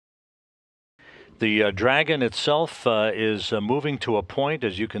The Dragon itself is moving to a point,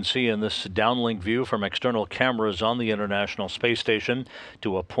 as you can see in this downlink view from external cameras on the International Space Station,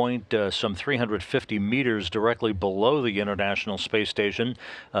 to a point some 350 meters directly below the International Space Station,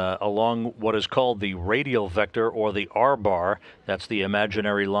 along what is called the radial vector, or the R-bar. That's the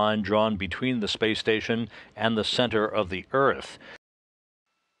imaginary line drawn between the space station and the center of the Earth.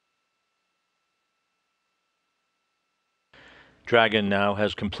 Dragon now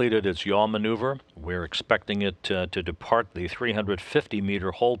has completed its yaw maneuver. We're expecting it to depart the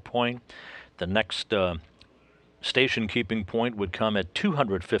 350-meter hold point. The next station keeping point would come at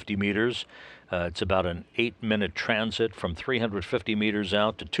 250 meters. It's about an 8-minute transit from 350 meters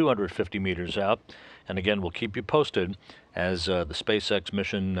out to 250 meters out. And again, we'll keep you posted as the SpaceX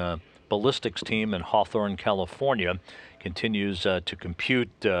mission ballistics team in Hawthorne, California continues to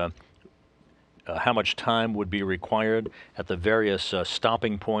compute how much time would be required at the various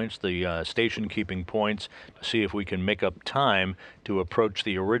stopping points, the station keeping points, to see if we can make up time to approach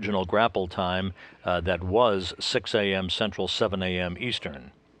the original grapple time that was 6 a.m. Central, 7 a.m.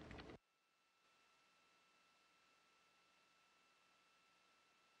 Eastern.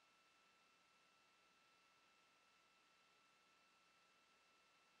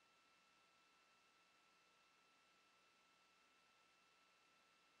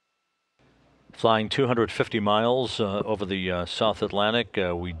 Flying 250 miles over the South Atlantic,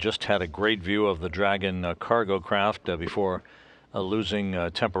 we just had a great view of the Dragon cargo craft before losing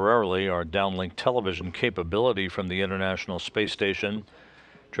temporarily our downlink television capability from the International Space Station.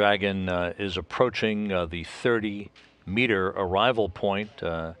 Dragon is approaching the 30-meter arrival point,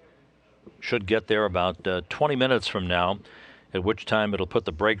 should get there about 20 minutes from now, at which time it'll put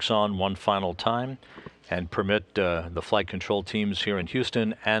the brakes on one final time and permit the flight control teams here in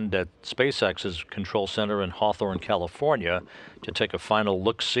Houston and at SpaceX's control center in Hawthorne, California, to take a final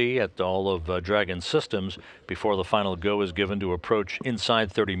look-see at all of Dragon's systems before the final go is given to approach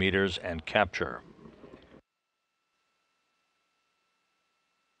inside 30 meters and capture.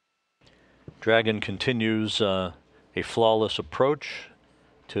 Dragon continues a flawless approach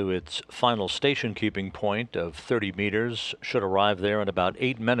to its final station keeping point of 30 meters, should arrive there in about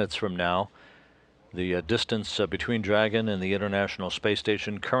 8 minutes from now. The distance between Dragon and the International Space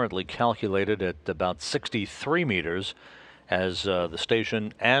Station currently calculated at about 63 meters as the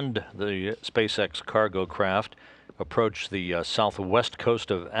station and the SpaceX cargo craft approach the southwest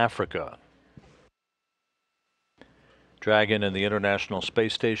coast of Africa. Dragon and the International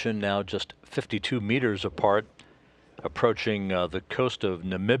Space Station now just 52 meters apart, approaching the coast of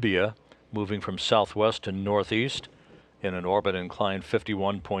Namibia, moving from southwest to northeast in an orbit inclined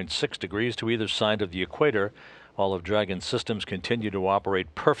 51.6 degrees to either side of the equator. All of Dragon's systems continue to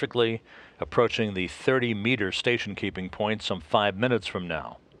operate perfectly, approaching the 30-meter station keeping point some 5 minutes from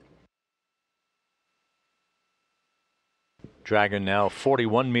now. Dragon now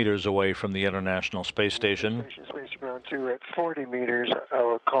 41 meters away from the International Space Station. Space Ground 2 at 40 meters. I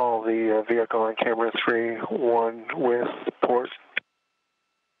will call the vehicle on camera 3-1 with port.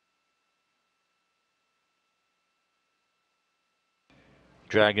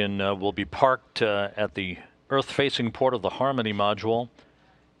 Dragon will be parked at the Earth-facing port of the Harmony module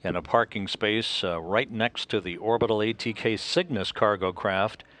in a parking space right next to the orbital ATK Cygnus cargo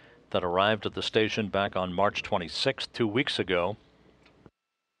craft that arrived at the station back on March 26th, 2 weeks ago.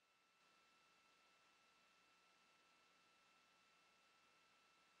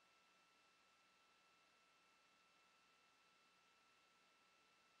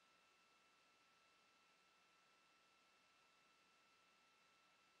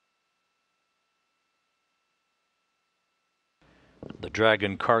 The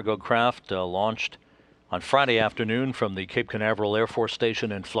Dragon cargo craft launched on Friday afternoon from the Cape Canaveral Air Force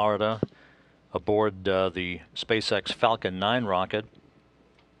Station in Florida aboard the SpaceX Falcon 9 rocket,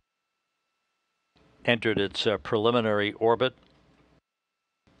 entered its preliminary orbit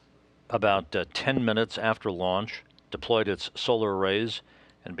about 10 minutes after launch, deployed its solar arrays,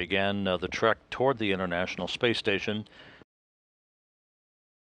 and began the trek toward the International Space Station.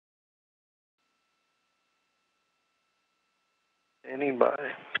 Anybody.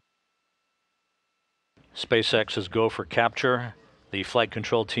 SpaceX is go for capture. The flight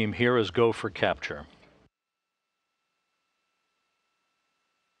control team here is go for capture.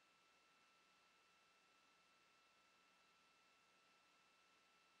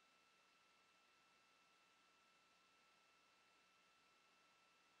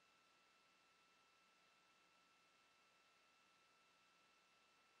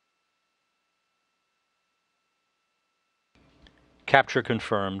 Capture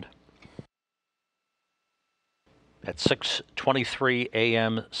confirmed. at 6:23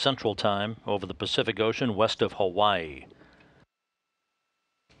 a.m. Central Time over the Pacific Ocean west of Hawaii.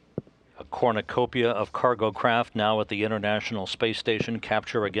 A cornucopia of cargo craft now at the International Space Station.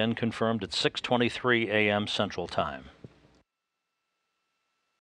 Capture again confirmed at 6:23 a.m. Central Time.